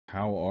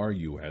how are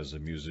you as a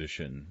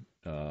musician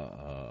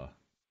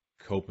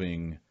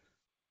coping,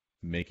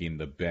 making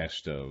the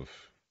best of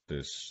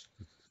this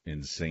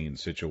insane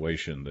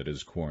situation that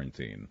is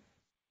quarantine?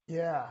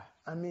 Yeah,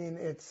 I mean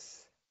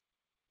it's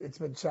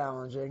been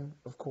challenging,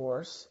 of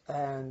course,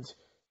 and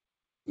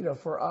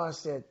for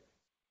us it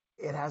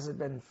hasn't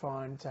been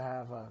fun to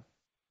have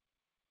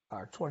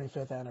our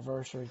 25th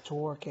anniversary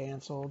tour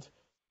canceled,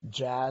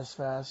 Jazz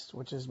Fest,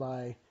 which is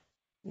my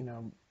you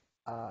know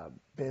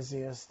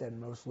busiest and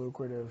most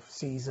lucrative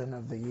season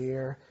of the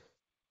year,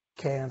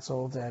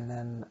 canceled, and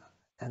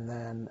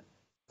then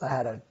I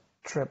had a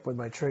trip with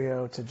my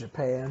trio to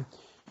Japan.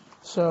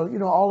 So,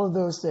 all of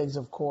those things,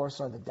 of course,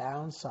 are the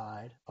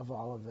downside of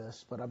all of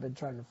this, but I've been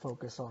trying to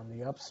focus on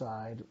the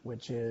upside,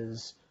 which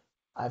is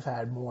I've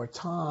had more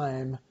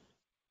time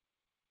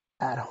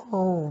at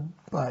home,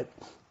 but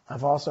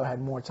I've also had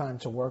more time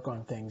to work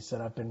on things that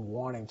I've been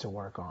wanting to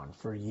work on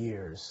for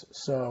years.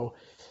 So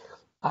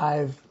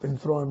I've been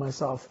throwing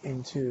myself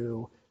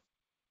into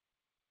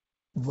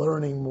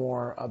learning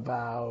more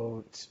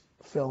about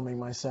filming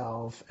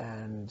myself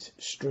and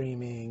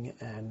streaming.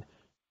 And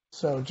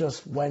so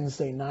just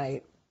Wednesday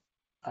night,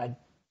 I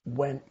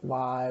went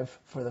live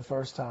for the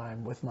first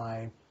time with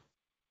my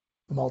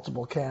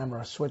multiple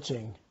camera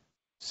switching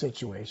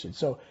situation.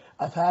 So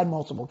I've had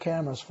multiple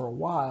cameras for a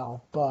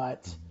while,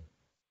 but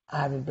I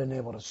haven't been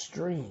able to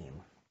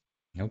stream.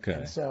 And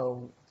Okay.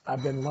 so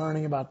I've been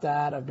learning about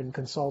that. I've been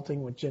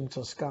consulting with Jim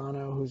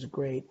Toscano, who's a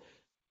great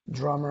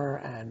drummer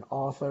and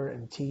author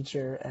and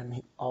teacher.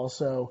 And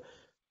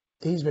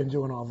he's been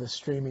doing all this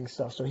streaming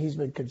stuff. So he's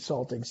been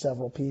consulting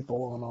several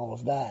people on all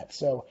of that.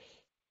 So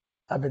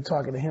I've been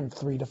talking to him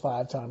 3 to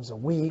 5 times a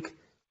week.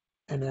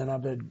 And then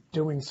I've been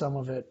doing some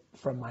of it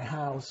from my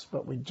house,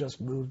 but we just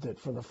moved it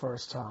for the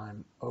first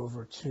time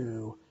over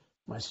to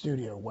my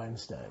studio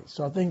Wednesday.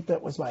 So I think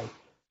that was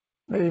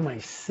maybe my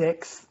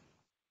sixth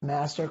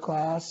master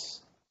class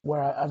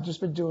where I've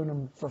just been doing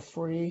them for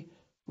free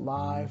Hmm.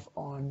 live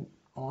on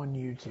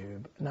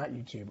YouTube, not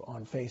YouTube,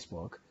 on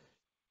Facebook,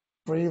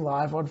 free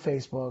live on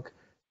Facebook,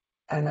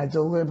 and I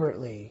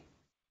deliberately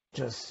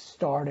just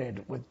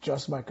started with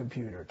just my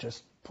computer,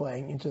 just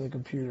playing into the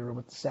computer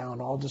with the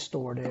sound all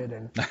distorted,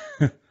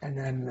 and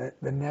then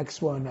the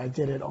next one I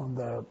did it on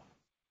the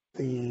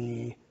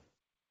the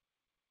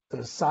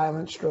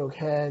silent stroke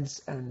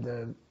heads and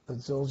the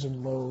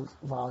Zildjian low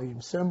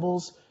volume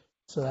cymbals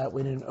so that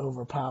we didn't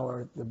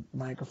overpower the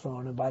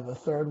microphone. And by the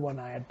third one,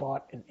 I had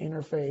bought an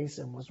interface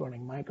and was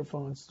running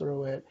microphones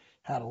through it,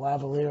 had a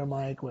lavalier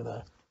mic with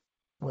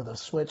a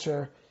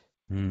switcher,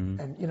 Hmm.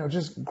 and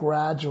just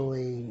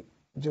gradually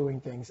doing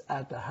things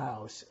at the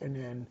house. And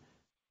then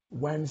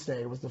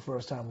Wednesday was the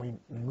first time we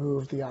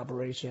moved the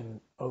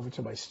operation over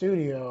to my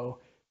studio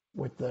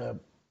with the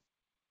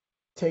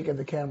taking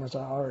the cameras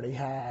I already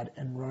had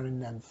and running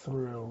them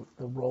through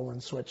the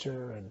Roland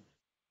switcher. And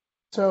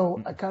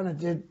so I kind of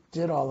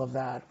did all of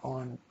that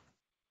on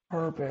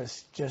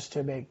purpose just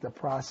to make the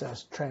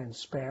process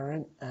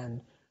transparent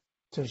and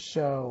to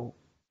show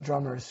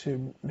drummers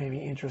who may be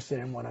interested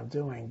in what I'm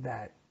doing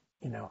that,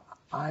 you know,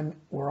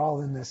 we're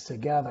all in this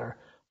together.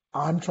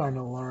 I'm trying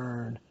to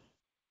learn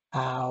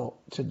how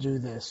to do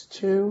this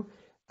too.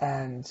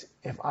 And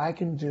if I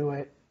can do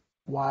it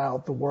while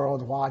the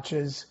world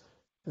watches,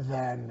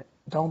 then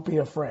don't be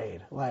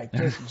afraid. Like,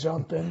 just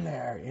jump in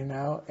there,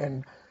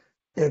 and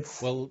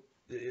it's, Well,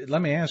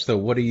 let me ask though,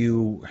 what are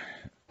you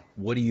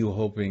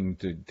hoping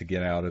to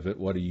get out of it?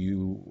 What do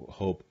you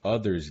hope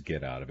others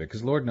get out of it?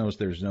 Because Lord knows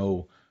there's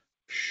no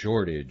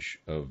shortage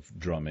of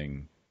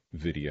drumming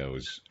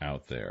videos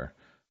out there.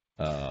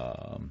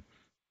 Um,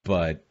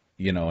 but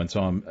and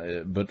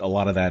so but a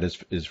lot of that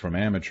is from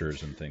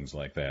amateurs and things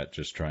like that,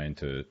 just trying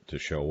to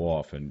show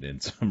off, and in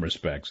some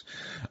respects.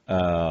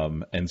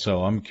 And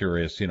so I'm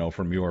curious,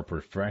 from your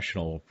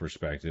professional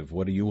perspective,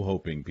 what are you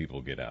hoping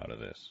people get out of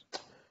this?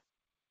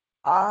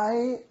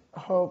 I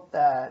hope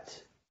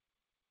that,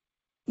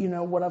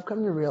 what I've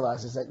come to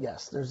realize is that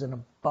yes, there's an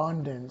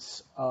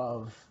abundance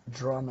of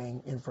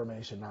drumming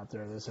information out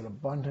there. There's an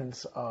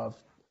abundance of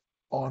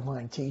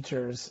online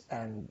teachers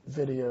and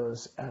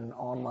videos and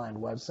online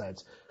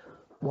websites.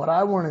 What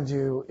I want to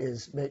do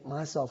is make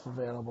myself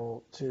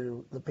available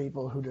to the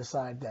people who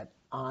decide that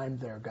I'm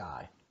their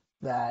guy,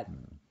 that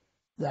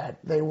that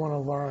they want to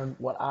learn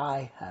what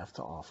I have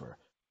to offer.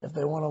 If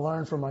they want to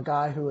learn from a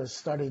guy who has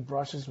studied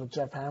brushes with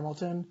Jeff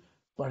Hamilton,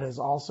 but has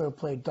also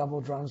played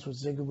double drums with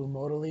Zigaboo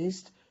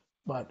Modaliste,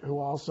 but who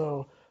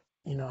also,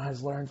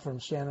 has learned from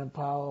Shannon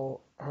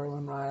Powell,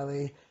 Herlin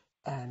Riley,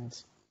 and,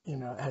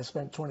 has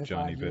spent Johnny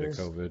 25 years,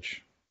 Vidakovich.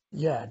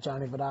 yeah,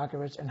 Johnny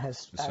Vodakovich, and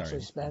has actually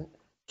Sorry. spent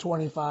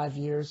 25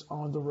 years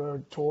on the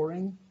road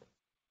touring,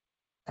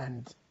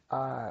 and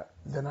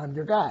then I'm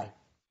your guy.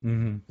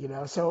 Hmm.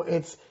 So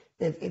it's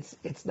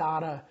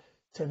not a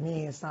to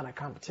me it's not a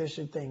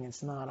competition thing.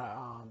 It's not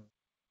a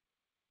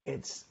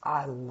it's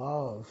I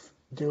love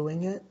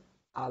doing it.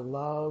 I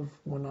love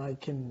when I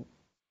can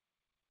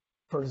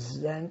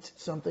present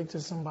something to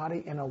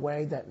somebody in a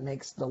way that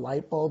makes the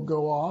light bulb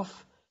go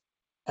off,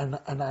 and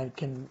I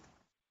can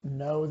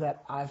know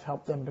that I've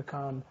helped them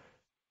become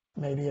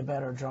maybe a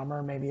better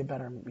drummer, maybe a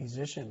better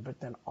musician, but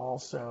then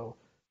also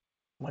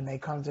when they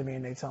come to me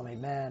and they tell me,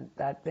 man,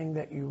 that thing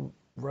that you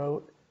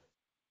wrote,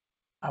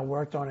 I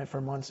worked on it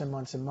for months and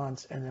months and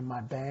months, and then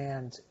my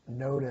band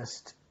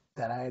noticed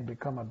that I had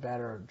become a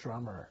better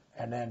drummer.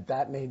 And then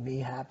that made me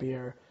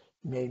happier,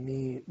 made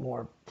me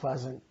more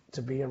pleasant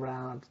to be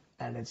around,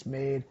 and it's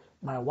made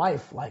my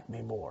wife like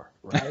me more,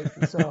 right?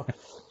 And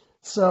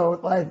so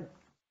like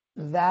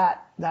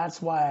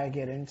that's why I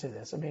get into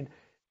this. I mean,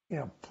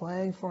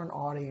 playing for an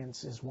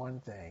audience is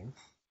one thing.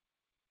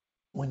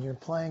 When you're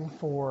playing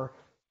for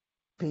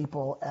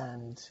people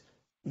and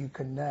you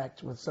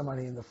connect with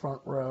somebody in the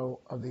front row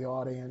of the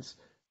audience,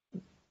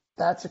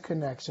 that's a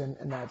connection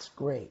and that's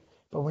great.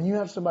 But when you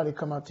have somebody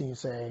come up to you and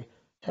say,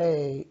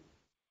 hey,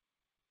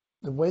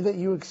 the way that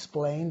you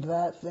explained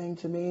that thing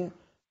to me,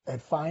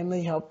 it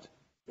finally helped,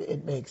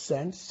 it makes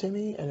sense to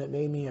me and it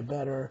made me a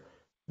better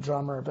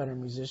drummer, a better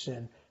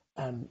musician,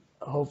 and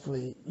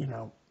hopefully,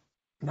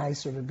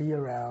 nicer to be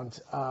around.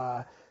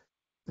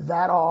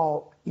 That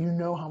all,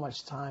 how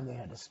much time they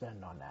had to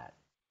spend on that,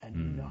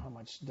 and how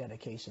much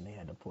dedication they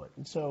had to put.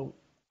 And so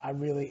I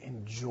really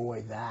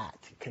enjoy that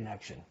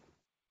connection.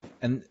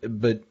 And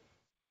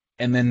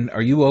then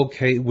are you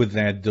okay with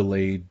that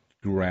delayed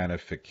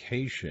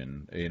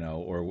gratification,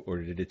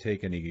 or did it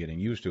take any getting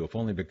used to? If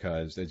only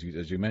because, as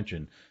you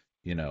mentioned,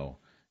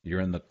 you're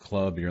in the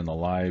club, you're in the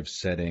live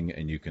setting,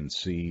 and you can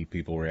see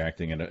people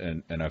reacting.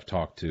 And I've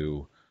talked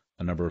to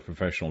a number of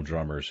professional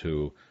drummers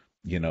who,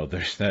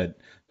 there's that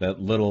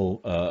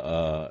little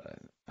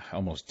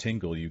almost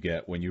tingle you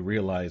get when you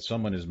realize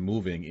someone is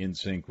moving in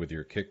sync with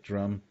your kick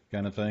drum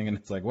kind of thing, and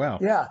it's like, wow,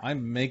 Yeah.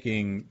 I'm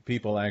making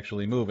people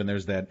actually move, and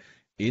there's that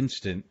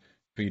instant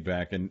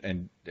feedback,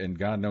 and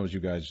God knows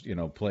you guys,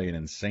 play an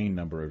insane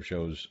number of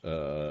shows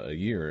a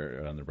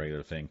year on the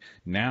regular thing.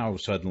 Now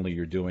suddenly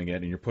you're doing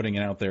it and you're putting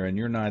it out there, and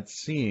you're not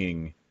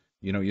seeing,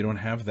 you don't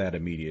have that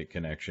immediate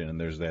connection, and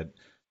there's that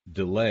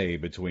delay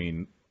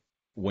between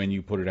when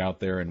you put it out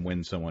there and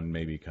when someone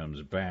maybe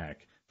comes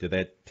back. Did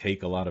that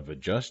take a lot of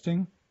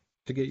adjusting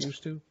to get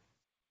used to?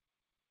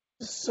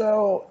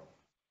 So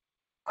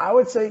I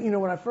would say,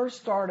 when I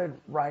first started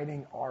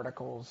writing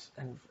articles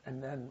and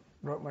then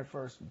wrote my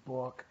first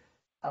book,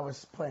 I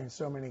was playing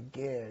so many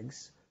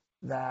gigs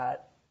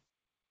that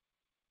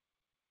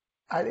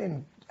I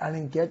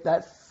didn't get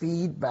that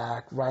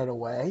feedback right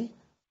away.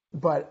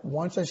 But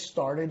once I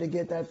started to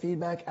get that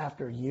feedback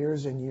after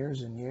years and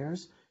years and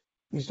years,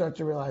 you start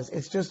to realize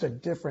it's just a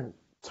different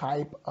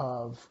type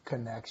of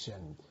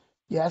connection.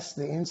 Yes,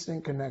 the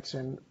instant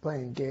connection,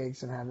 playing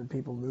gigs and having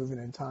people moving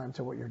in time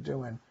to what you're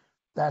doing,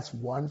 that's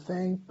one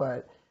thing.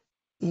 But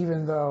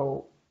even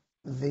though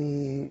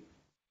the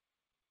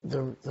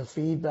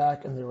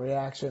feedback and the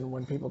reaction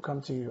when people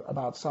come to you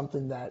about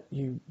something that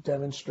you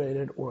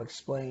demonstrated or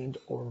explained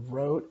or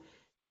wrote,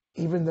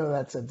 even though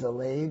that's a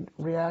delayed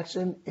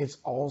reaction, it's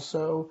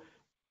also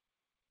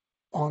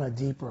on a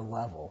deeper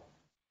level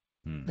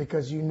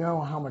because you know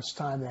how much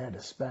time they had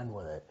to spend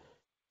with it.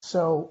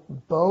 So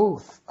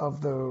both of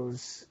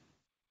those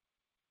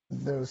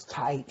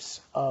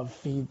types of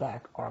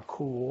feedback are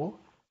cool,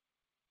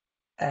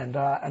 and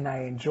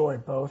I enjoy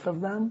both of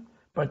them,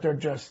 but they're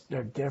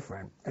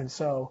different. And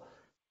so,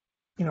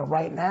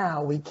 right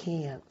now we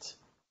can't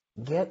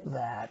get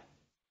that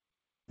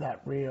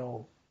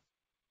real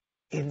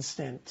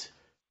instant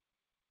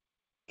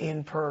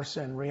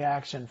in-person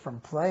reaction from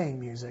playing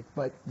music,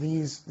 but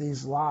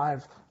these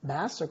live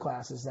master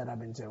classes that I've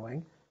been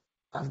doing,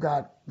 I've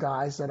got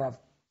guys that I've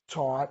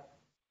taught.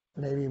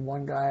 Maybe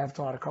one guy I've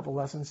taught a couple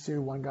lessons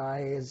to. One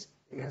guy has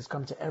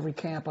come to every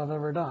camp I've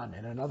ever done,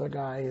 and another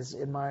guy is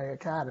in my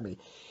academy.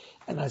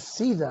 And I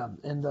see them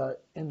in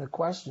the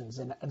questions,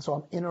 and so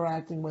I'm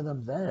interacting with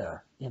them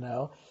there,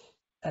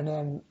 And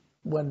then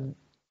when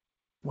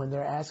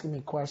they're asking me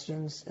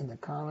questions in the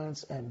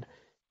comments, and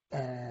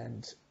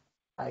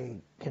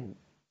I can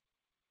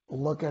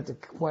look at the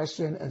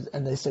question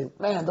and they say,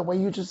 man, the way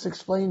you just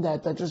explained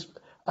that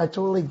I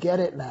totally get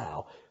it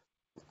now.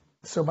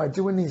 So by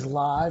doing these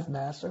live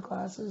master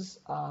classes,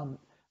 I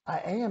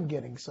am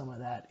getting some of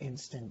that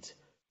instant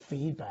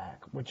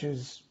feedback, which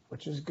is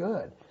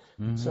good.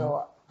 Mm-hmm.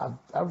 So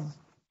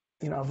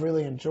I've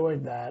really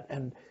enjoyed that.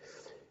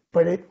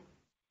 But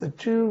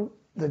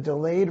the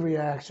delayed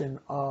reaction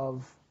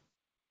of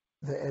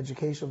the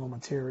educational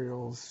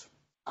materials,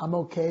 I'm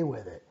okay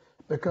with it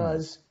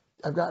because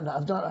I've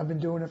been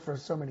doing it for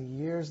so many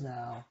years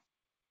now.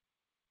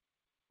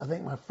 I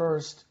think my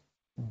first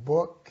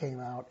book came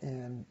out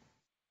in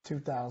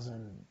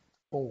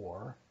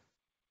 2004,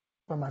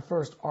 but my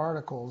first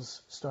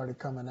articles started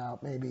coming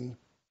out maybe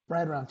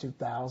right around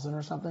 2000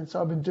 or something.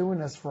 So I've been doing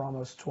this for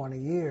almost 20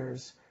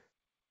 years.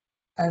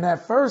 And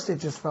at first it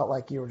just felt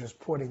like you were just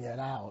putting it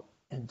out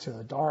into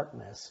the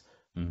darkness.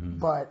 Mm-hmm.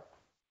 But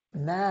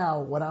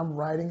now when I'm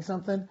writing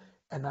something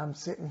and I'm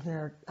sitting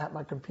here at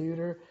my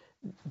computer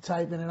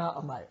typing it out,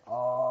 I'm like,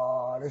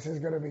 oh, this is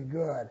going to be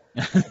good.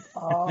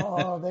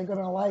 Oh, they're going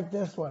to like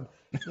this one.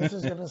 This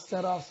is going to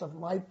set off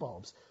some light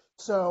bulbs.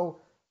 So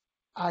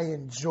I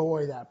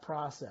enjoy that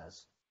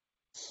process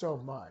so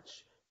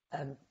much.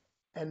 And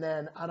and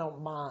then I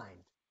don't mind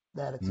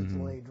that it's a Hmm.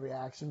 delayed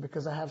reaction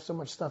because I have so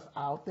much stuff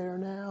out there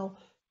now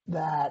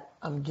that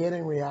I'm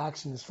getting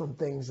reactions from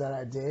things that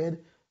I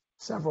did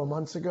several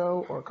months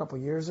ago or a couple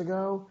years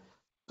ago.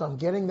 So I'm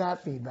getting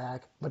that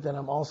feedback, but then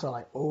I'm also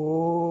like,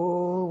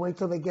 oh, wait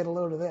till they get a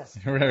load of this.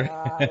 Right.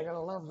 Ah, they're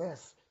gonna love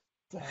this.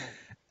 So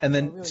And so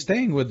it then really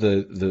staying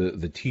depends. with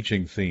the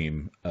teaching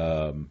theme,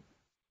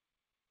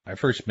 I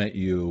first met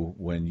you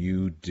when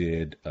you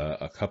did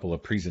a couple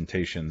of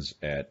presentations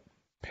at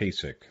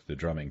PASIC, the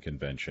drumming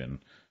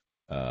convention,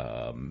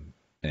 um,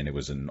 and it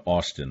was in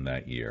Austin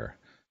that year.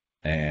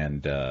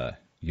 And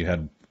you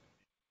had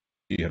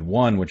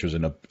one which was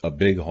in a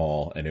big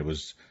hall, and it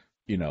was,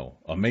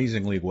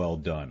 amazingly well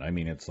done. I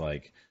mean, it's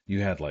like you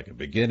had like a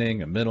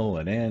beginning, a middle,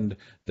 an end.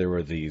 There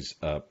were these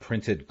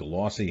printed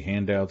glossy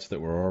handouts that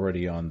were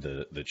already on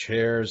the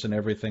chairs and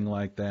everything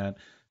like that,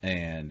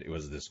 and it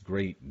was this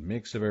great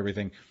mix of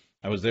everything.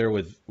 I was there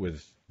with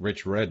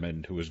Rich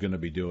Redmond, who was going to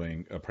be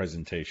doing a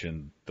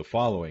presentation the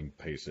following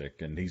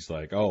PASIC, and he's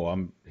like,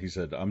 "Oh, he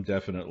said, I'm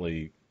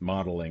definitely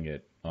modeling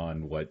it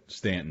on what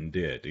Stanton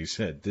did." He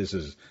said, "This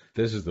is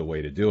the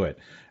way to do it."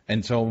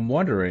 And so I'm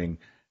wondering,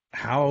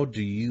 how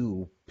do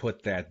you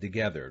put that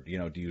together?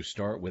 Do you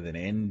start with an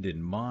end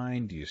in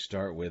mind? Do you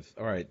start with,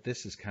 all right,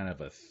 this is kind of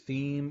a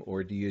theme,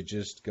 or do you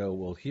just go,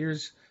 well,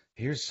 here's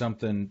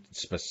something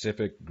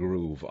specific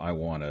groove I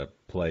want to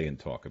play and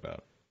talk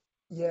about?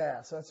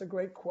 Yeah, so that's a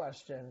great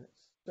question.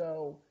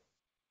 So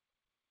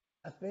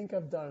I think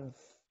I've done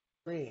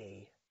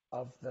three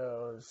of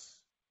those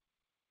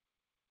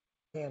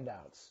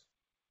handouts,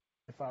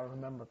 if I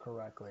remember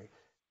correctly.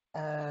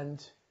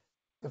 And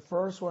the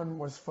first one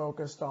was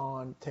focused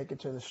on Take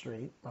It to the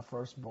Street, my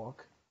first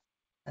book.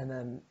 And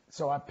then,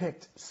 so I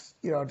picked,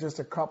 just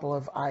a couple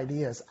of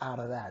ideas out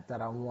of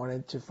that I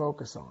wanted to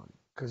focus on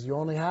because you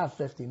only have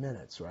 50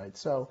 minutes, right?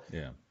 So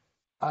Yeah.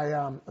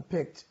 I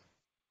picked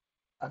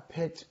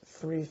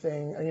three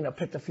things,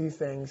 picked a few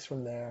things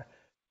from there.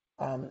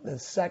 The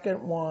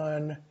second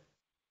one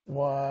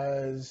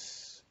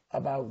was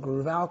about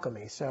groove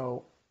alchemy.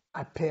 So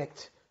I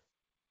picked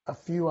a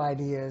few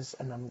ideas,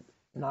 and I'm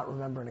not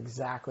remembering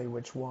exactly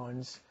which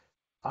ones,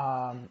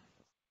 um,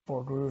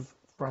 for groove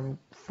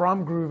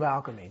from groove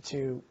alchemy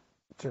to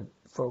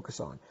focus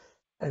on.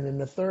 And then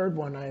the third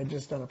one, I had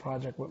just done a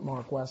project with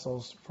Mark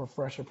Wessels for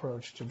Fresh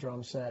Approach to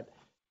Drum Set,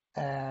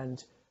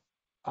 and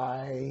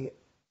I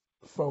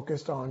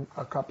focused on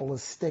a couple of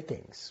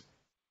stickings,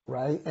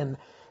 right? And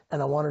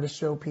I wanted to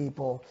show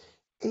people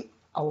it,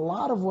 a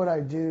lot of what I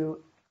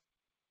do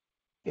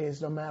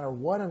is no matter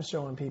what I'm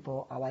showing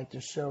people, I like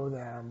to show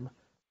them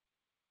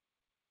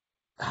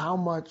how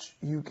much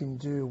you can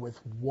do with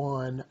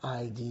one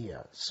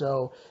idea.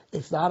 So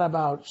it's not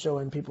about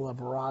showing people a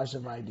barrage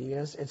of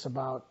ideas. It's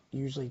about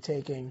usually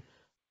taking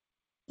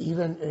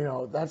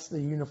even, that's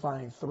the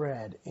unifying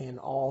thread in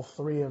all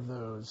three of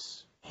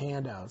those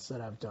handouts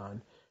that I've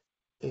done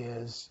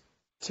is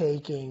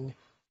taking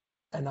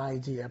an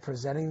idea,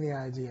 presenting the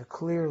idea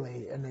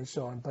clearly, and then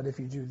showing, but if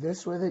you do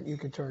this with it, you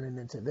could turn it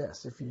into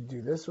this. If you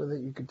do this with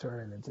it, you could turn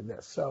it into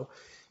this.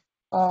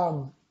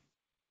 Um,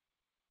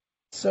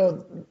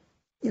 so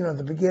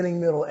the beginning,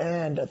 middle,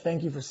 end.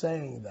 Thank you for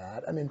saying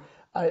that. I mean,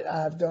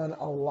 I've done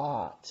a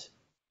lot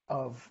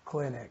of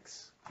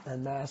clinics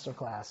and master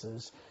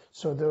classes,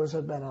 so those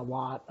have been a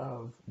lot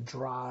of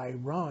dry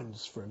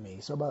runs for me.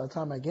 So by the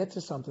time I get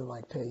to something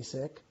like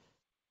PASIC,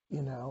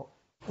 you know,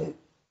 it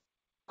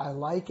I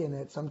liken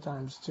it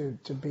sometimes to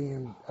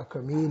being a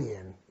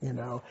comedian.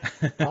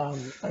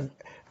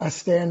 A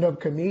stand-up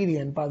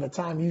comedian. By the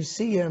time you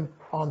see him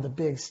on the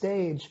big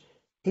stage,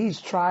 he's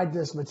tried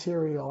this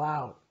material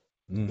out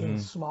in Hmm.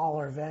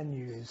 smaller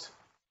venues,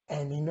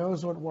 and he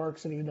knows what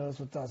works and he knows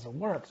what doesn't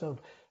work. So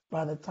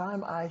by the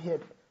time I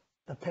hit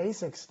the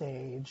PASIC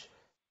stage,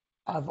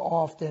 I've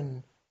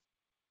often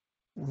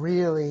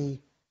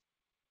really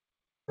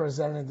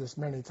presented this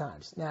many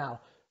times. Now,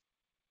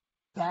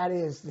 that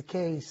is the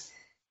case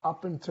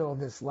up until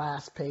this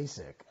last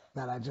PASIC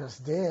that I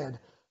just did.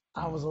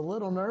 I was a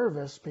little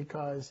nervous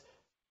because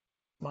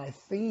my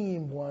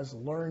theme was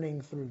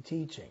learning through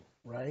teaching,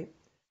 right?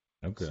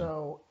 Okay.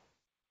 So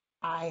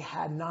I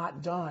had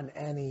not done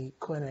any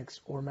clinics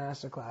or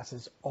master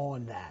classes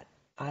on that.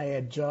 I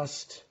had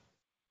just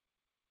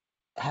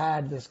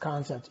had this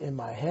concept in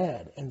my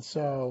head. And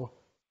so,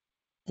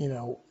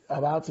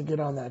 about to get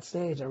on that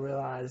stage, I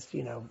realized,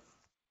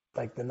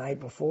 like the night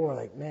before,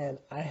 like, man,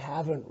 I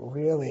haven't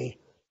really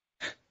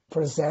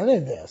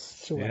presented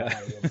this to an Yeah.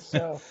 audience.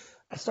 So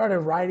I started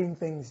writing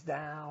things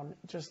down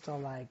just to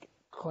like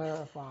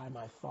clarify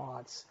my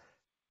thoughts.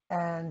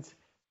 And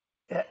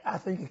I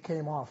think it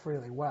came off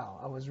really well.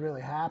 I was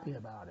really happy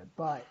about it,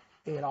 but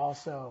it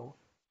also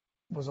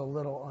was a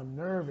little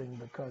unnerving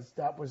because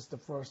that was the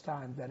first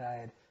time that I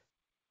had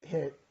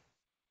hit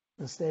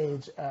the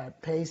stage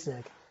at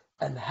PASIC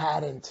and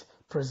hadn't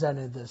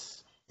presented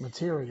this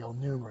material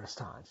numerous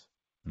times.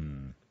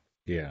 Mm.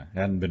 Yeah,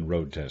 hadn't been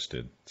road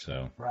tested,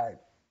 so. Right.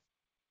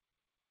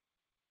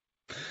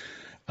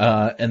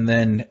 And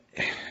then,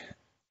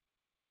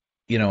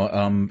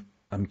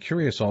 I'm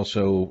curious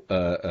also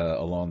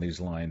along these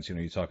lines.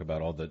 You talk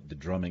about all the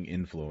drumming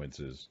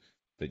influences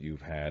that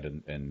you've had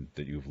and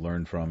that you've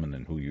learned from, and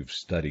then who you've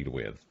studied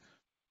with,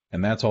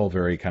 and that's all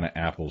very kind of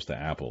apples to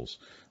apples.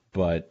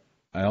 But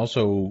I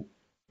also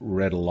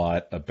read a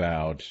lot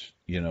about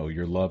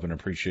your love and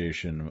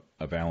appreciation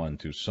of Allen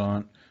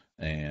Toussaint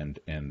and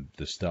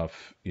the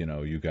stuff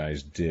you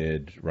guys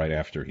did right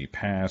after he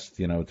passed,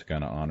 to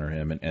kind of honor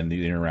him and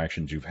the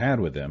interactions you've had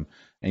with him.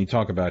 And you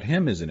talk about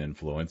him as an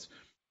influence.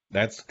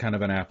 That's kind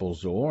of an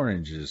apples to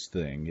oranges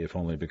thing, if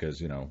only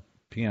because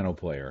piano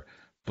player.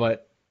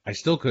 But I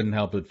still couldn't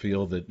help but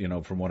feel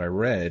that from what I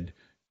read,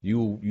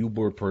 you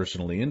were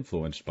personally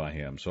influenced by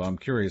him. So I'm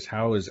curious,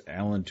 how is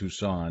Allen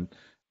Toussaint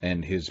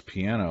and his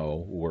piano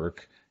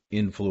work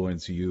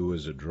influence you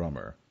as a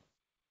drummer?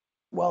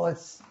 Well,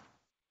 it's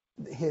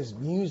his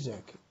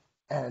music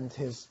and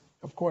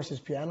of course, his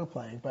piano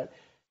playing, but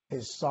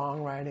his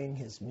songwriting,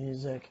 his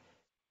music,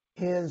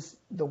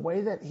 the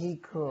way that he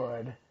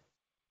could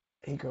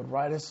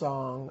write a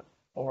song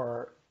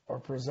or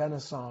present a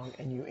song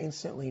and you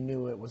instantly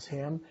knew it was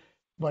him,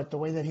 but the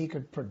way that he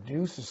could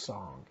produce a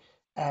song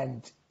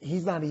and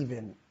he's not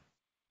even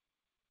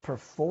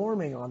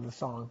performing on the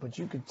song, but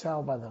you could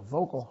tell by the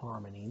vocal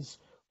harmonies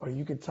or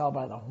you could tell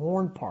by the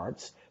horn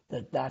parts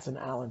that that's an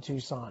Allen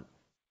Toussaint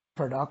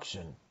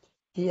production.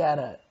 He had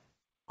a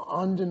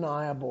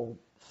undeniable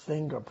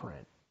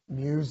fingerprint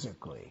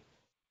musically,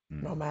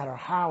 no Mm. matter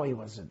how he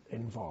was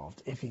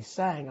involved. If he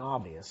sang,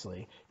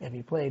 obviously, if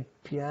he played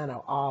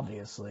piano,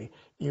 obviously,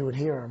 you would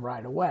hear him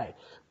right away.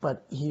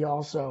 But he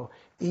also,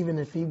 even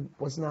if he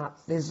was not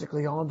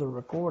physically on the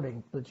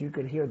recording, but you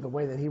could hear the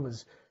way that he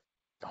was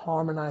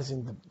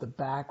harmonizing the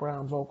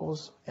background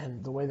vocals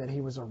and the way that he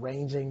was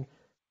arranging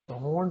the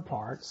horn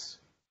parts,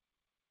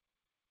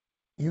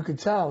 you could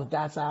tell that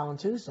that's Allen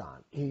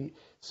Toussaint.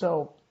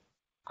 So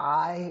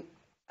I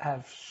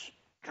have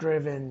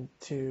striven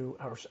to,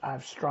 or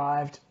I've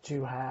strived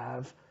to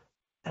have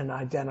an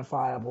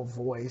identifiable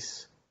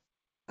voice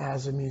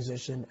as a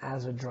musician,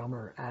 as a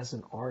drummer, as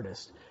an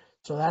artist.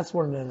 So that's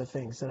one of the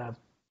things that I've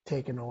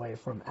taken away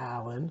from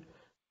Allen.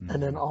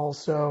 And then Hmm.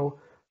 also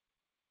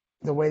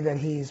the way that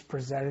he's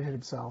presented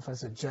himself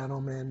as a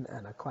gentleman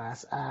and a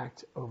class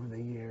act over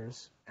the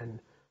years.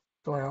 And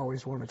so I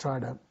always want to try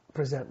to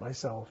present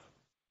myself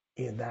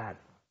in that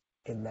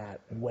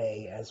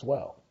way as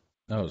well.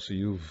 Oh, so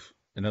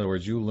in other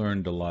words, you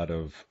learned a lot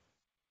of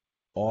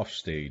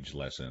off-stage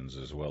lessons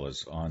as well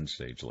as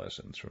on-stage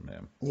lessons from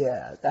him.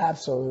 Yeah,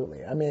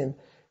 absolutely. I mean,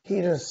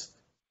 he just,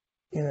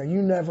 you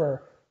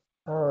never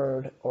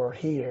heard or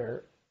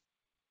hear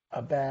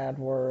a bad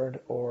word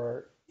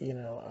or, you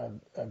know,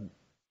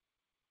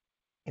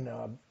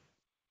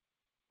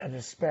 a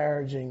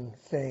disparaging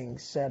thing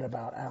said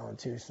about Alan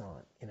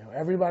Toussaint.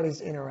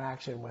 Everybody's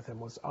interaction with him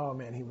was, oh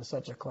man, he was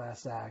such a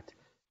class act.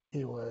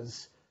 He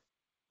was,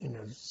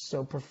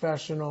 so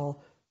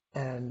professional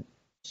and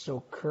so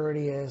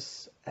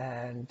courteous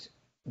and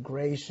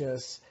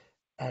gracious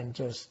and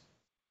just,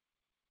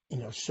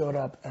 showed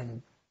up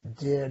and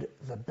did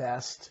the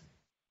best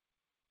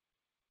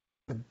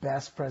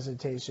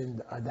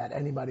presentation that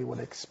anybody would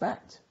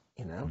expect.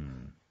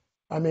 Mm.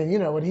 I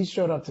mean, when he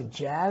showed up to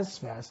Jazz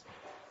Fest,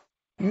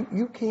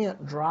 you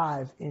can't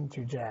drive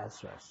into Jazz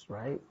Fest,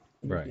 right?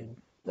 Right.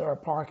 There are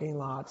parking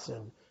lots,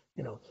 and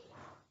you know,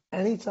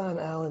 anytime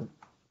Allen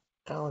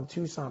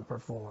Toussaint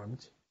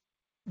performed,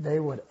 they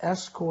would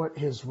escort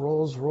his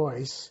Rolls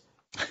Royce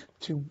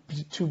to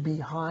to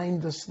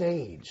behind the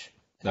stage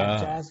at Ah.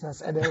 Jazz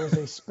Fest, and there was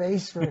a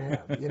space for him.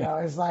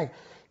 It's like,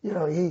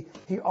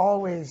 he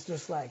always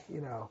just like,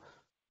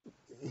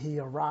 he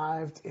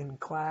arrived in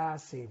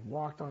class, he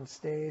walked on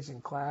stage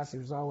in class, he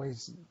was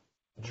always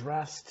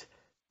dressed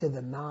to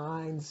the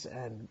nines,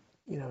 and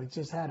he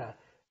just had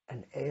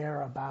an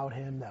air about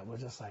him that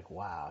was just like,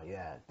 wow,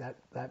 yeah,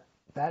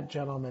 that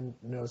gentleman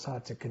knows how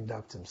to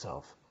conduct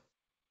himself.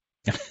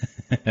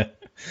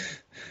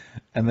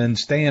 And then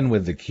staying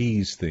with the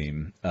keys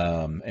theme,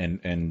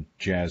 and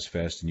Jazz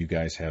Fest, and you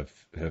guys have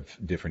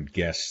different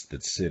guests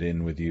that sit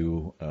in with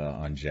you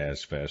on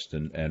Jazz Fest,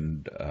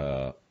 and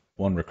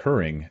one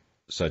recurring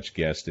such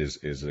guest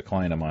is a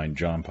client of mine,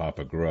 John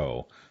Papa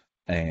Grow,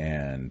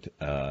 and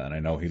I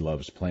know he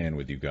loves playing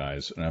with you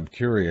guys, and I'm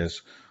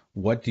curious,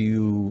 what do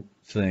you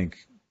think?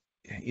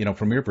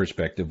 From your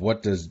perspective,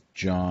 what does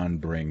John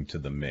bring to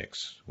the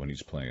mix when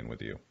he's playing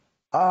with you?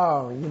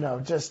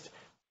 Oh, just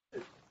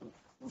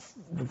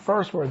the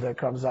first word that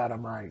comes up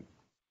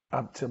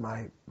to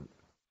my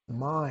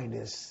mind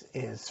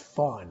is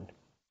fun.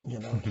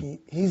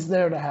 He's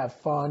there to have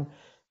fun,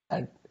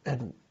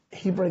 and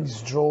he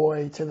brings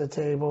joy to the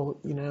table.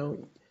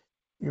 You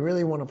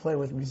really want to play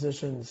with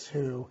musicians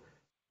who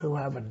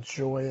have a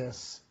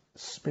joyous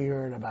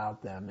spirit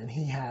about them, and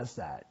he has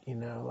that.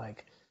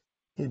 Like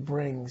he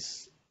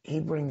brings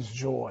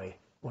joy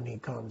when he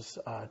comes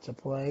to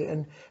play,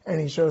 and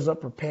he shows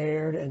up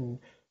prepared, and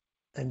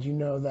you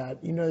know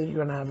that you're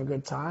gonna have a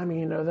good time, and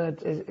you know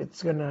that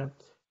it's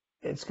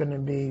gonna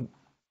be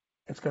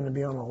it's going to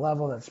be on a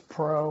level that's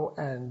pro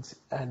and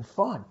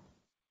fun,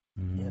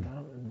 you Hmm.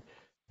 know. And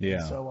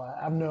Yeah. so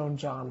I've known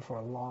John for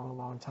a long,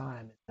 long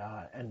time,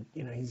 and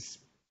you know he's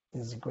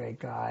a great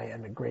guy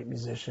and a great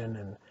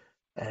musician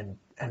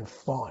and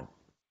fun.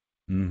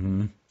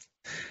 Hmm.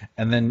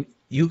 And then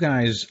you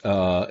guys,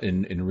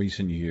 in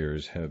recent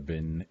years, have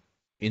been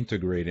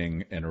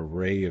integrating an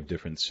array of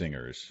different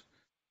singers.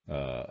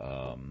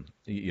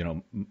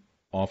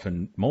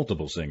 Often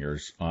multiple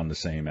singers on the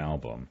same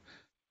album.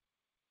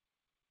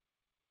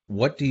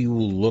 What do you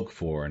look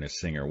for in a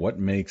singer? What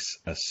makes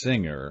a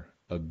singer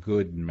a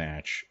good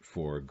match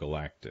for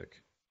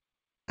Galactic?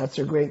 That's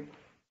a great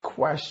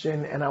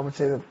question, and I would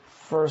say the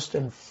first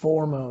and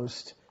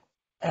foremost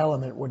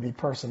element would be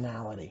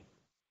personality.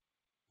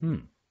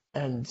 Hmm.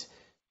 And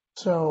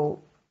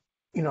so,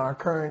 you know, our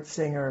current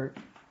singer,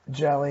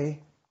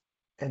 Jelly,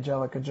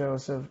 Angelica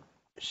Joseph,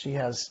 she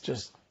has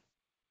just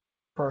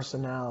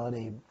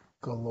personality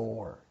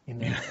galore, you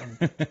know,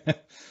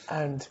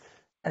 and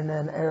and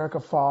then Erica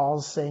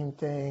Falls, same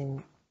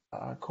thing.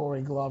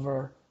 Corey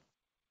Glover,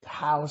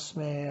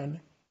 Houseman,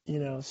 you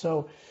know.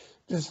 So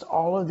just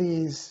all of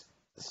these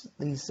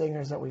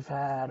singers that we've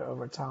had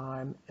over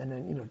time, and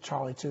then you know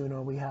Charlie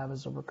Tuna we have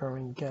as a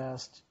recurring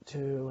guest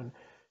too, and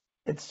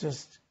it's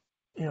just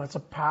you know it's a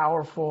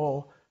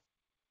powerful,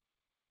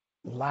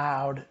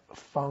 loud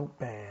funk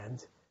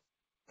band,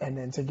 and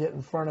then to get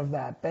in front of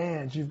that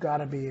band, you've got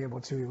to be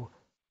able to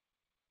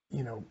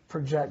you know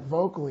project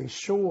vocally,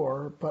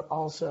 sure, but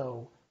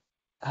also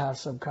have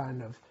some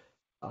kind of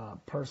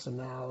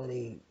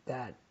personality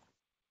that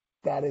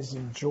is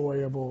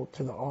enjoyable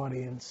to the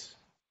audience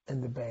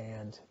and the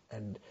band.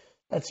 And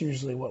that's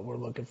usually what we're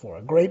looking for.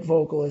 A great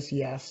vocalist,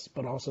 yes,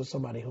 but also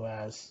somebody who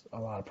has a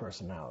lot of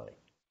personality.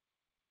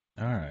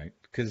 All right.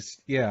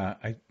 Because, yeah,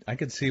 I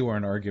could see where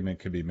an argument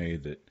could be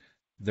made that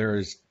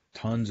there's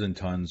tons and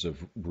tons of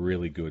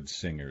really good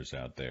singers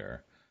out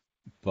there,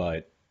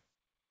 but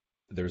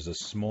there's a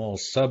small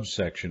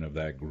subsection of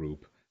that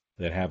group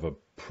that have a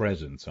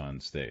presence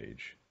on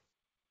stage.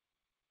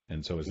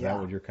 And so is that Yeah.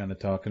 what you're kind of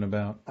talking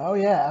about? Oh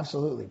yeah,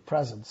 absolutely.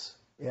 Presence.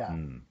 Yeah.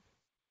 Hmm.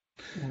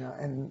 You know,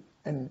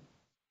 and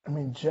I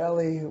mean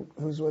Jelly,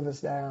 who's with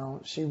us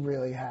now, she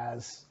really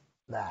has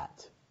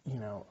that, you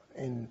know,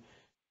 and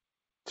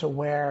to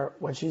where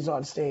when she's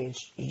on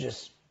stage,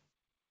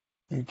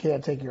 you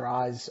can't take your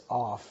eyes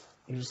off.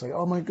 You're just like,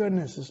 oh my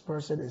goodness, this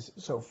person is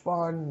so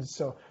fun.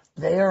 So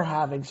they're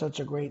having such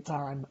a great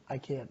time. I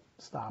can't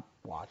stop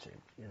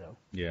watching, you know,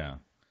 Yeah.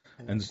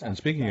 and And that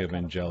speaking that of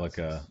kind of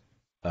Angelica,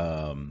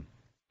 presence. um,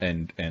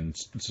 and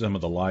some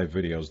of the live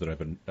videos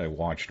that I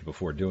watched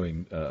before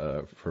doing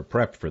for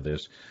prep for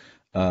this,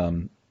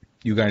 um,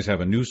 you guys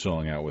have a new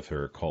song out with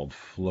her called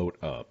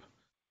 "Float Up,"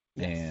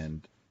 Yes.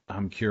 and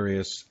I'm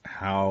curious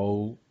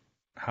how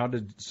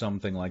did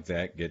something like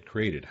that get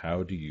created?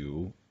 How do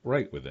you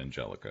write with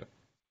Angelica?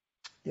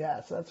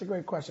 Yeah, so that's a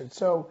great question.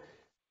 So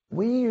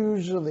we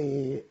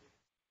usually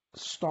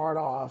start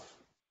off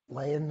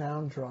laying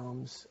down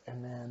drums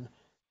and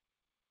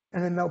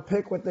then they'll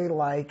pick what they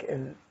like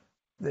and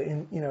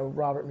you know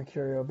Robert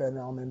Mercurio, Ben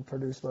Elman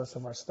produce most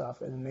of our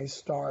stuff and then they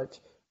start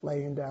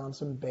laying down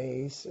some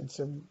bass and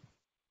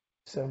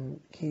some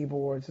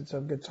keyboards and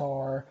some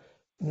guitar,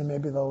 and then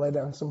maybe they'll lay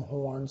down some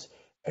horns,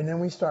 and then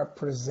we start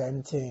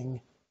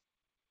presenting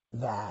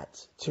that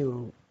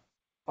to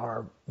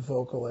our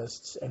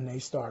vocalists, and they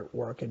start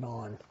working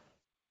on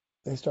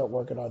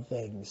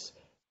things,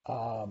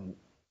 um,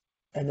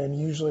 and then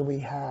usually we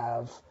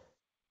have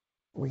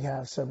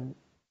some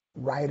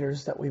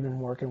writers that we've been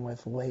working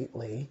with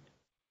lately,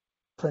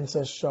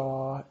 Princess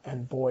Shaw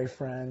and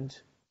Boyfriend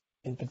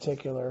in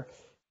particular,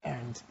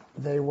 and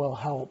they will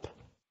help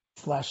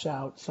flesh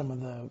out some of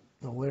the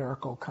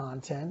lyrical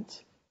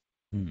content.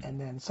 Hmm. And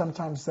then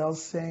sometimes they'll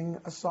sing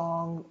a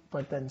song,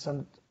 but then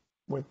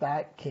with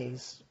that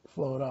case,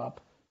 Float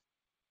Up,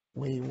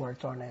 we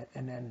worked on it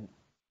and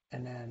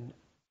then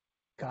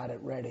got it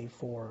ready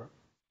for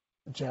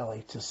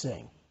Jelly to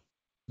sing.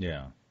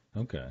 Yeah.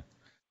 Okay.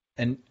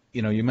 And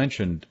you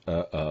mentioned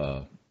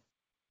a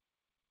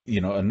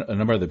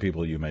number of the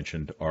people you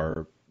mentioned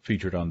are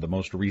featured on the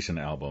most recent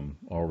album,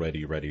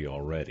 Already Ready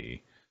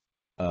Already.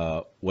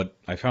 What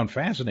I found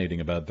fascinating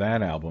about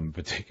that album in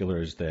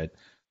particular is that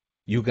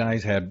you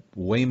guys had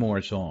way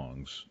more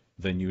songs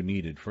than you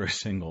needed for a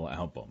single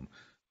album.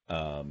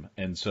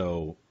 And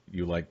so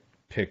you like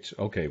picked,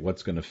 okay,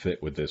 what's going to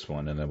fit with this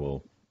one, and then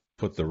we'll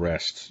put the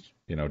rest,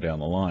 down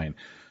the line.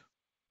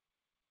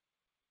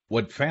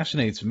 What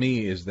fascinates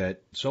me is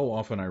that so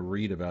often I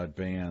read about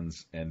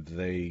bands and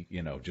they,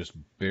 just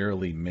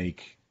barely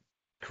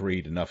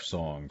create enough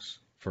songs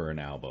for an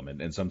album,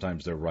 and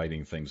sometimes they're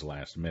writing things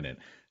last minute.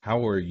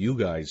 How are you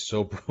guys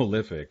so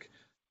prolific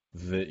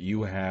that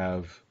you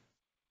have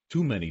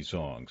too many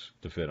songs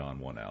to fit on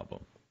one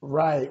album?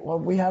 Right. Well,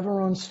 we have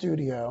our own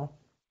studio,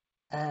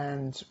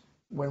 and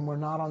when we're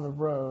not on the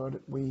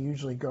road, we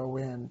usually go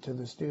into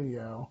the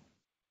studio.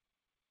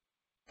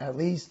 At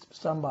least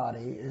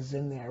somebody is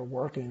in there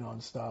working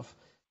on stuff,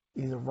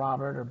 either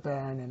Robert or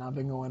Ben, and I've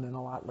been going in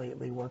a lot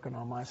lately working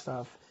on my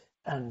stuff.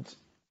 and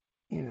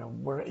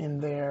we're in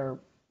there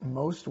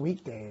most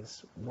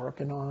weekdays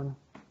working on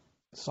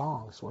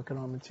songs, working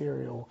on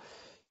material.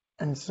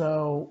 And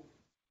so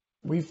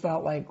we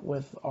felt like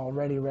with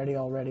Already Ready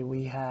Already,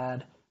 we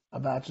had a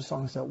batch of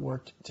songs that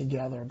worked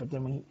together. But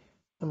then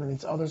some of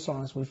these other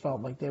songs, we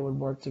felt like they would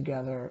work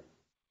together,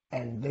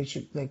 and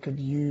they could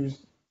use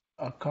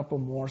a couple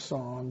more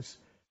songs.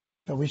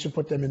 So we should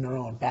put them in their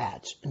own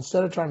batch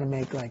instead of trying to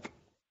make like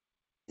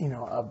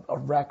a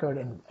record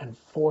and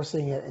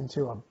forcing it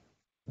into a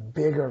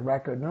bigger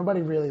record.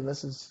 Nobody really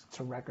listens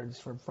to records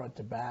from front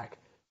to back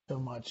so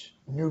much,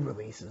 new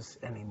releases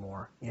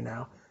anymore.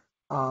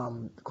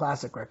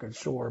 Classic records,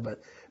 sure,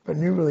 but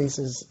new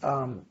releases,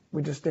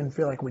 we just didn't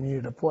feel like we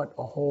needed to put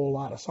a whole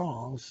lot of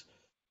songs.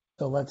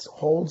 So let's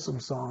hold some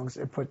songs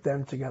and put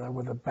them together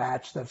with a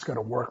batch that's going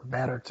to work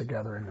better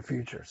together in the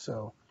future.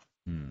 So,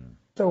 Hmm.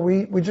 so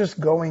we just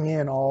going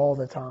in all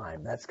the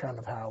time. That's kind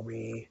of how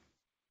we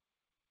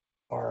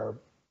are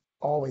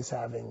always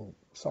having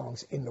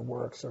songs in the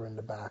works or in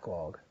the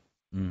backlog.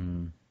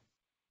 Hmm.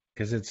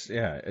 Because it's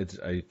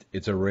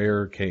a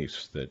rare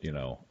case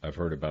that I've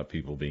heard about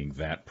people being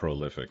that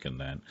prolific in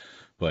that,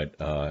 but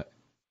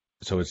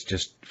so it's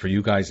just for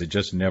you guys it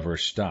just never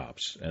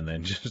stops, and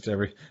then just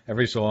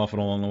every so often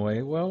along the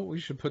way, well, we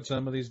should put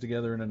some of these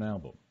together in an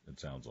album. It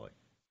sounds like.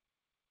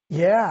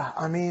 Yeah,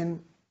 I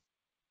mean,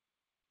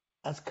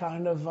 that's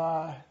kind of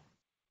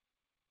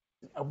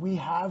we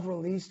have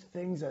released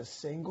things as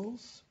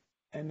singles,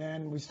 and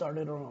then we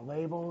started on a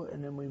label,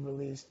 and then we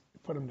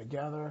put them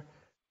together.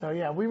 So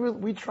yeah,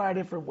 we try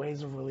different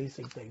ways of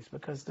releasing things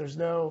because there's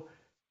no,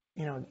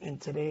 in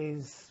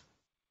today's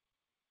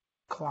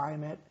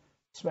climate,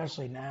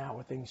 especially now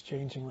with things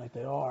changing like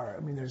they are. I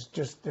mean,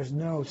 there's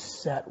no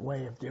set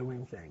way of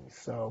doing things.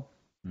 So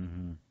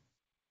Hmm.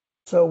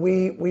 so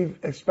we've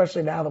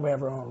especially now that we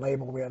have our own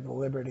label, we have the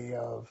liberty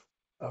of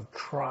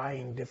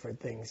trying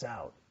different things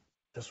out.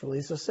 Just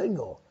release a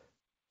single.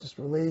 Just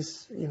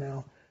release,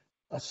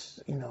 a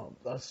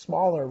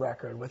smaller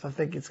record with, I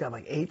think it's got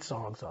like 8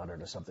 songs on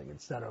it or something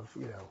instead of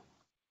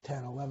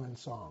 10, 11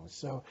 songs.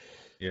 So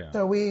Yeah.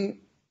 so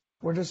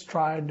we're just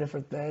trying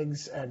different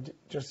things and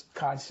just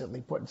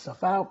constantly putting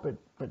stuff out,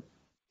 but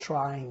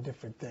trying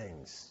different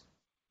things.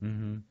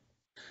 Hmm.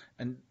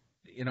 And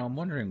I'm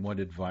wondering what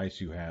advice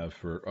you have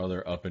for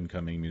other up and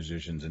coming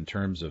musicians in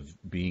terms of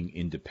being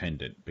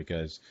independent,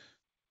 because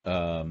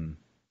um,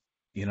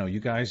 you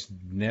guys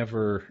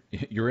never,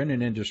 you're in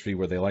an industry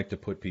where they like to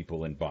put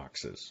people in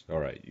boxes. All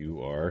right,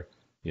 you are,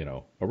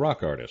 a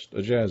rock artist,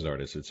 a jazz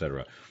artist,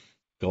 etc.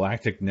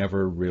 Galactic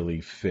never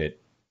really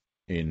fit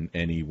in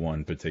any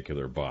one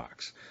particular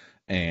box.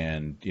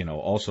 And,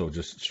 also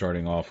just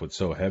starting off with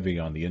so heavy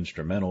on the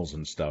instrumentals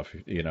and stuff,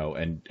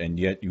 and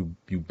yet you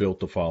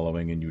built a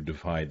following and you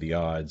defied the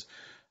odds.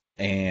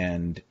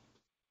 And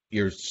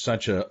you're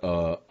such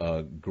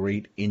a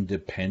great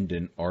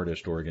independent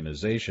artist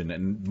organization.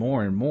 And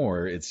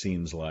more, it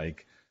seems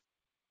like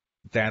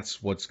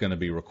that's what's going to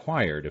be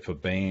required if a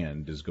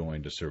band is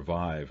going to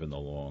survive in the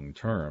long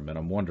term. And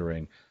I'm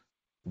wondering,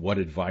 what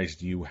advice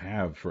do you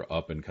have for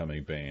up and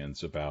coming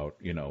bands about,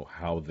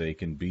 how they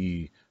can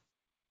be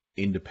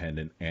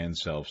independent and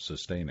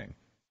self-sustaining?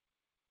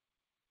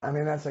 I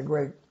mean, that's a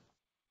great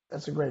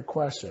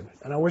question,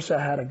 and I wish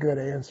I had a good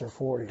answer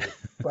for you.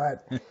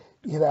 But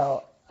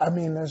I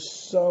mean, there's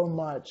so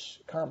much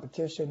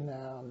competition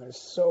now, and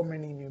there's so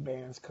many new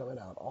bands coming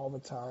out all the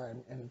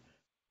time,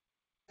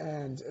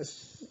 and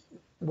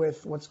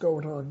with what's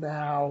going on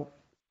now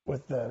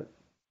with the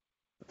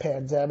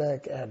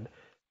pandemic and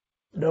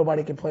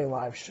nobody can play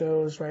live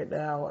shows right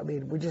now. I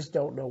mean, we just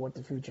don't know what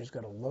the future is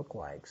going to look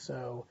like.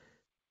 So,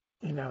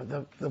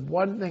 the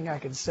one thing I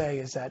can say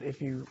is that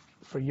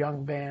for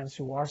young bands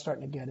who are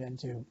starting to get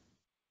into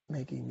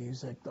making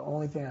music, the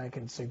only thing I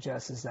can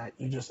suggest is that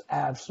you just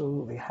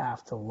absolutely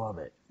have to love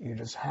it. You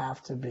just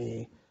have to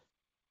be,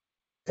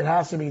 it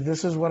has to be,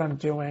 this is what I'm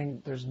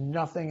doing. There's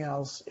nothing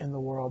else in the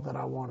world that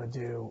I want to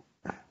do.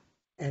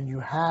 And you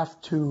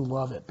have to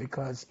love it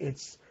because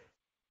it's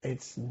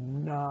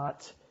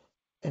not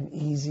an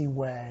easy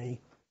way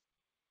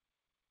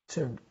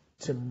to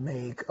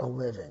make a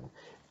living.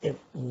 It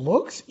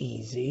looks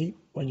easy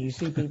when you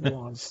see people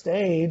on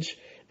stage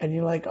and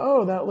you're like,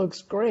 "Oh, that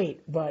looks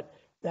great," but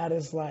that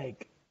is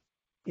like,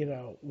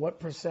 what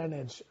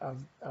percentage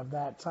of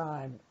that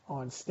time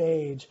on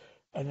stage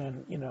and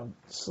then,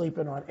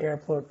 sleeping on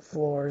airport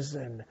floors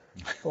and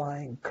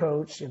flying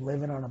coach and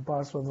living on a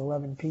bus with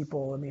 11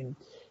 people. I mean,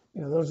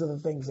 those are the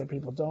things that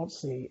people don't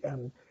see,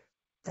 and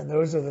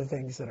those are the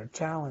things that are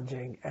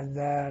challenging. And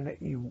then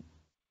you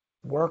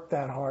work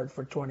that hard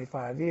for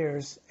 25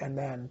 years, and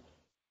then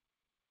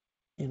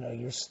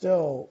you're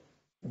still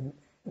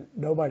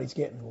nobody's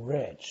getting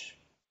rich.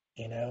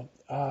 You know,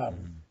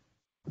 Mhm.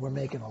 we're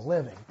making a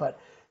living, but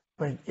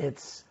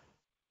there's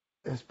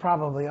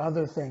probably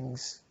other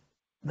things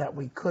that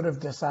we could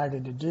have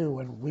decided to do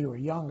when we were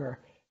younger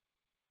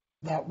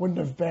that wouldn't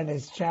have been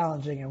as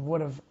challenging and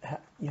would have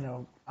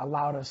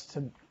allowed us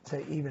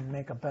to even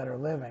make a better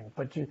living.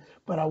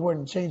 But I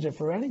wouldn't change it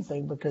for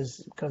anything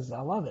because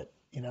I love it.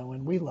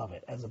 and we love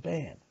it as a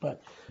band.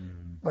 But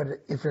Mm-hmm.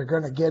 if you're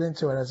going to get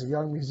into it as a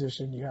young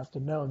musician, you have to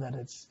know that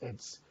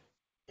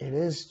it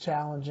is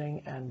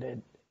challenging,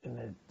 and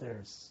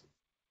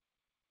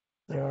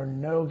there are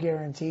no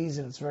guarantees,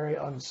 and it's very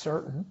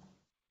uncertain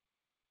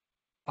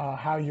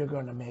how you're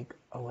going to make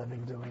a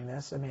living doing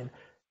this. I mean,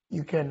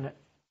 you can,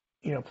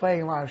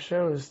 playing live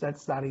shows,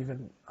 that's not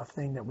even a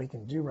thing that we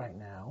can do right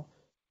now.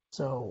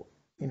 So,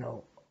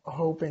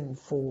 hoping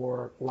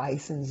for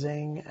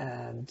licensing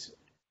and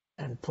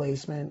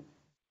placement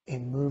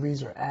in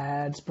movies or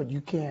ads, but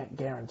you can't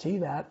guarantee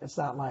that. It's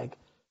not like,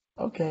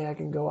 okay, I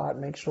can go out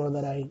and make sure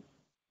that I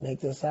make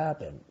this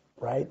happen,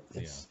 right?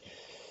 Yeah.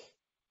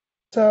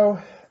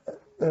 So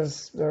there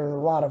are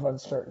a lot of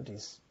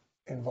uncertainties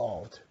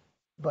involved.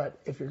 But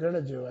if you're going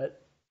to do it,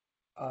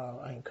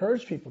 I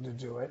encourage people to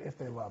do it if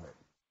they love it.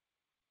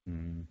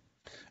 Mm-hmm.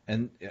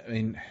 And I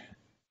mean,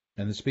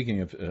 and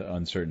speaking of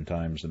uncertain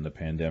times in the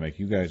pandemic,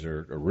 you guys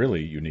are a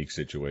really unique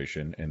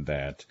situation in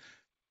that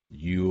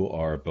you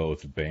are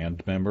both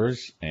band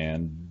members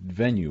and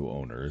venue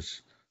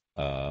owners,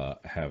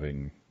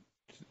 having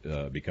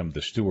become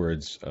the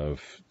stewards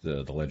of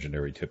the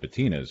legendary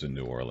Tipitinas in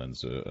New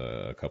Orleans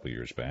a couple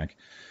years back.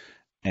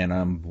 And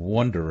I'm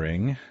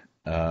wondering,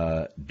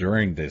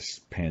 during this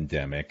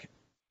pandemic,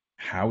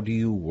 how do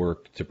you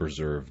work to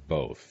preserve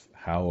both?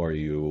 How are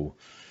you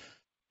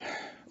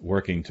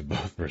working to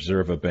both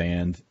preserve a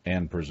band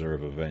and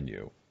preserve a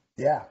venue?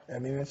 Yeah, I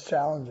mean, it's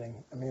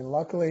challenging. I mean,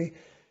 luckily,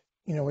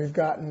 we've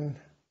gotten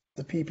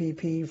the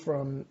PPP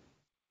from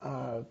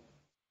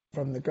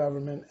the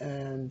government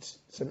and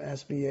some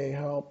SBA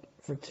help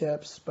for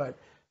tips, but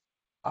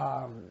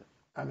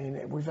I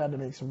mean, we've had to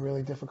make some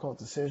really difficult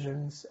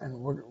decisions, and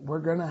we're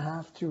gonna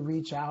have to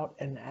reach out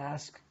and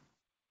ask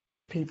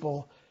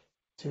people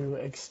to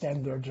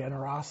extend their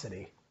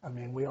generosity. I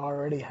mean, we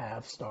already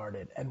have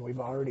started, and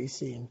we've already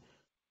seen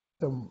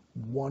some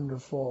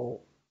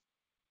wonderful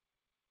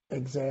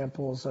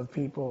examples of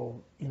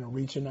people,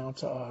 reaching out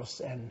to us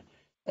and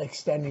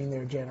extending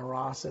their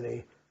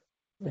generosity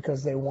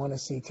because they want to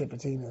see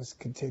Tipitinas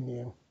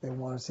continue. They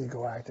want to see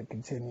Galactic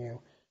continue.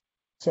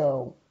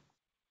 So,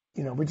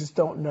 we just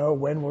don't know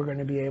when we're going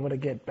to be able to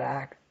get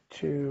back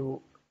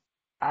to,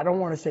 I don't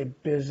want to say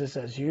business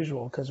as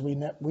usual, because we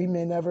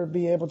may never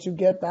be able to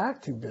get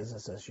back to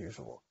business as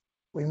usual.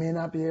 We may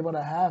not be able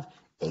to have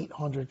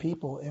 800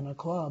 people in a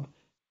club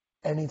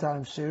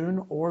anytime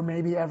soon, or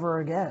maybe ever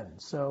again.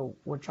 So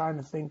we're trying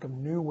to think of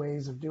new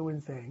ways of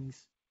doing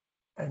things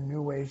and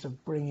new ways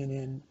of bringing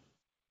in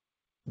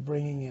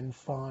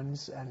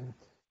funds, and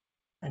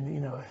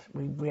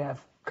we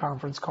have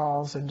conference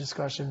calls and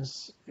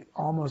discussions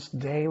almost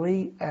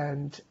daily,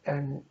 and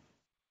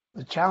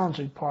the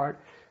challenging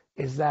part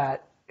is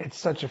that it's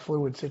such a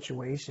fluid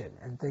situation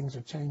and things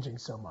are changing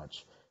so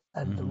much,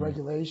 and the Mm-hmm.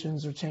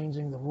 regulations are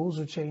changing, the rules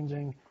are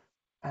changing,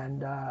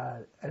 and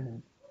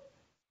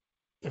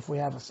if we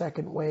have a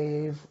second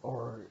wave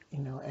or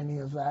any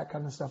of that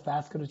kind of stuff,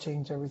 that's going to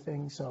change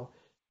everything. So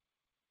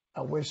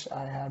I wish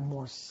I had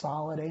more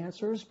solid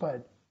answers,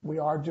 but we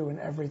are doing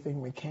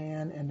everything we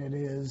can, and it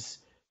is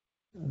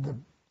the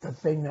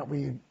thing that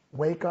we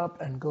wake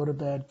up and go to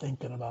bed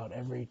thinking about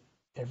every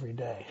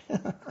day.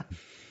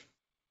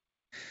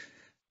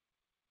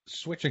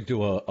 Switching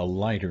to a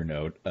lighter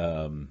note,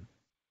 I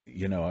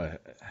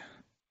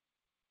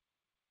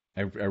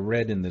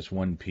read in this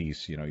one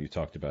piece, you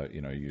talked about,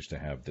 you used to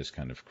have this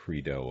kind of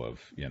credo of,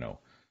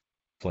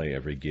 play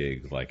every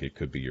gig like it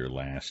could be your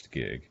last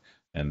gig.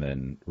 And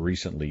then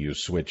recently you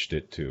switched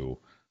it to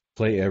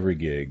play every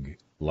gig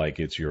like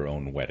it's your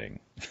own wedding.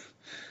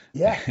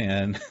 Yeah.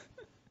 And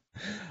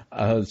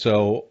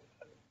so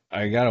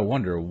I got to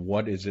wonder,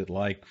 what is it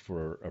like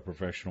for a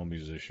professional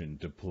musician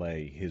to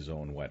play his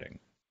own wedding?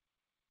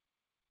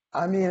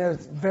 I mean,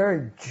 it's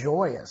very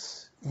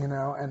joyous,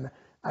 and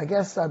I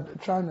guess I'm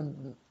trying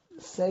to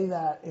say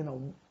that in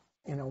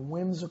a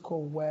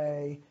whimsical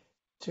way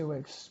to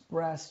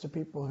express to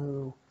people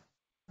who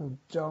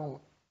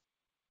don't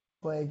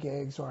play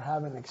gigs or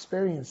haven't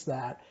experienced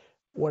that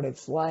what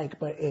it's like.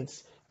 But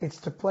it's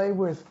to play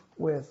with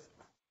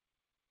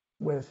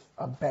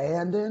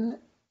abandon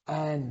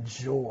and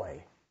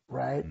joy,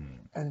 right?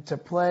 Mm. And to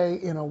play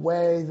in a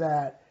way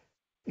that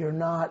you're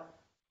not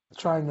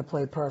trying to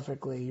play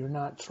perfectly. You're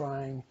not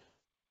trying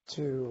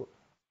to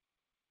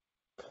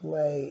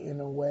play in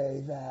a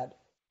way that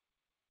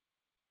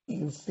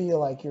you feel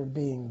like you're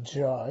being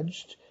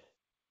judged,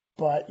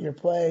 but you're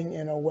playing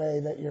in a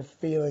way that you're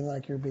feeling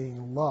like you're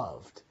being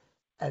loved,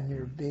 and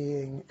you're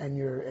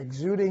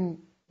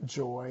exuding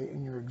joy,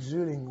 and you're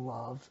exuding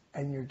love,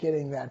 and you're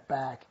getting that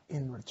back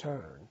in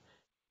return.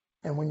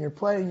 And when you're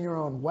playing your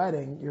own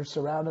wedding, you're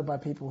surrounded by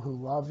people who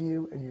love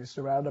you, and you're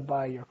surrounded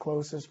by your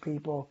closest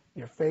people,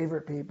 your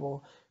favorite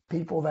people,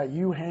 people that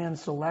you hand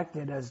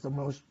selected as the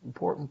most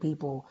important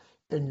people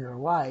in your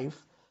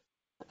life.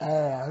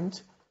 And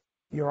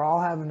you're all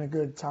having a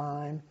good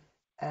time.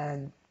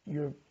 And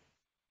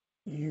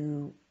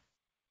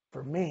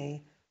for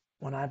me,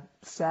 when I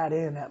sat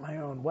in at my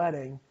own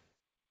wedding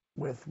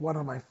with one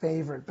of my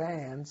favorite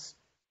bands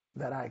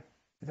that I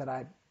that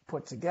I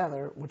put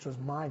together, which was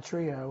my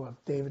trio of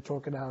David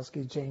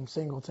Torkadowski, James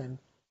Singleton,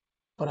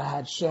 but I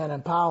had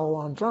Shannon Powell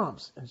on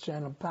drums, and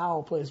Shannon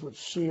Powell plays with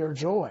sheer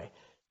joy.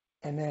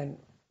 And then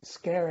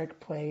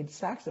Skerrick played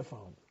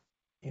saxophone,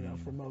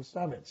 for most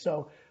of it.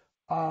 So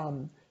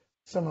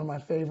some of my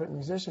favorite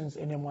musicians.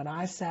 And then when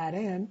I sat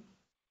in,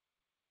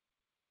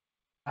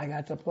 I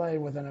got to play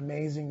with an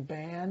amazing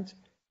band,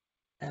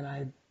 and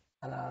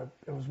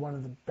it was one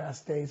of the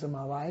best days of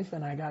my life,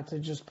 and I got to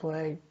just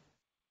play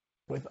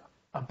with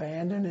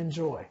abandon and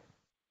joy.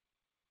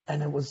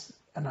 And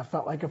I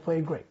felt like I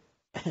played great.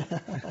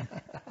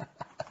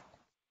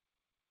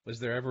 Was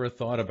there ever a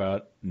thought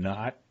about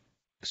not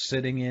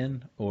sitting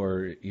in,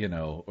 or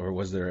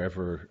was there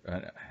ever?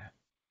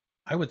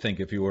 I would think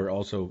if you were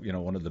also,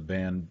 one of the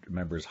band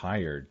members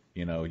hired,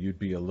 you'd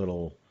be a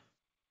little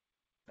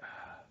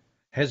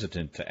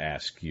hesitant to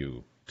ask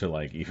you to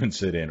like even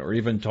sit in or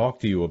even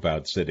talk to you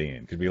about sitting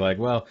in. Could be like,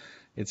 well,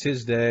 it's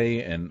his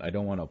day, and I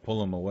don't want to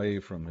pull him away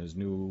from his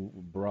new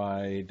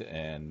bride,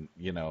 and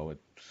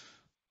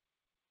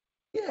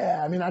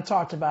Yeah, I mean, I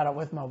talked about it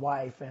with my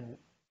wife, and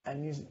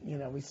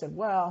we said,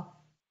 well,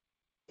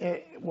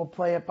 we'll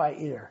play it by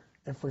ear.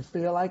 If we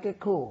feel like it,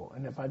 cool,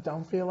 and if I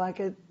don't feel like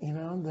it,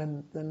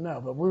 then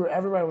no. But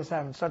everybody was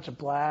having such a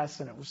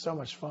blast, and it was so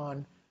much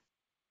fun,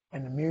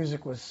 and the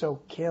music was so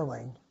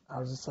killing. I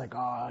was just like,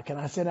 oh, can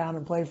I sit down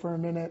and play for a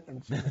minute?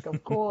 And she's like,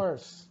 of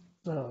course.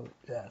 So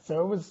yeah,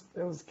 so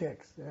it was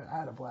kicks. Yeah, I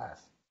had a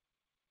blast.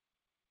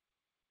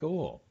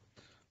 Cool.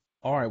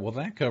 All right, well,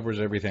 that covers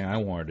everything I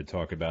wanted to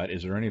talk about.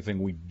 Is there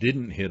anything we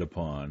didn't hit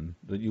upon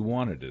that you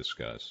want to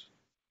discuss?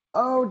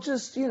 Oh,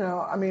 just,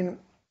 I mean,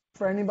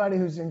 for anybody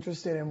who's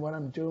interested in what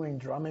I'm doing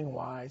drumming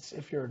wise,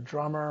 if you're a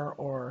drummer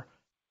or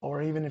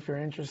even if you're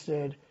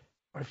interested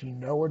or if you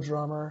know a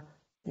drummer,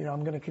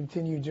 I'm going to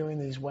continue doing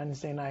these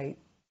Wednesday night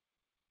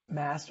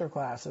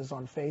masterclasses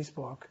on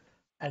Facebook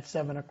at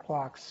 7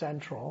 o'clock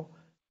Central.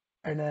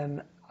 And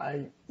then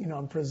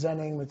I'm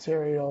presenting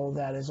material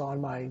that is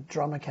on my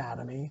Drum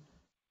Academy.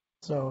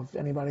 So if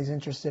anybody's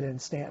interested in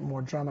Stanton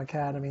Moore Drum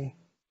Academy,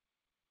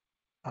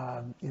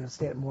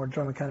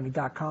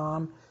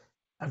 StantonMooreDrumAcademy.com.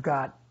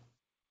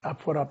 I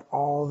put up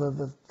all of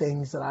the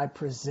things that I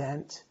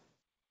present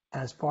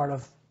as part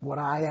of what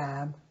I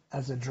am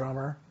as a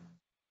drummer.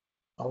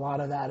 A lot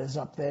of that is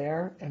up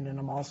there, and then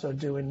I'm also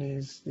doing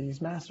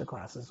these master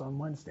classes on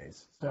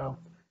Wednesdays. So,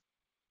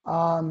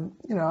 I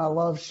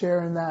love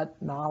sharing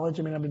that knowledge.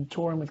 I mean, I've been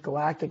touring with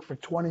Galactic for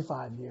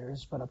 25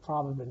 years, but I've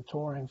probably been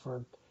touring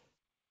for,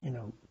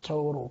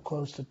 total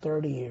close to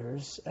 30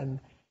 years,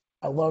 and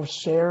I love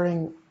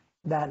sharing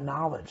that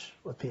knowledge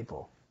with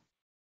people.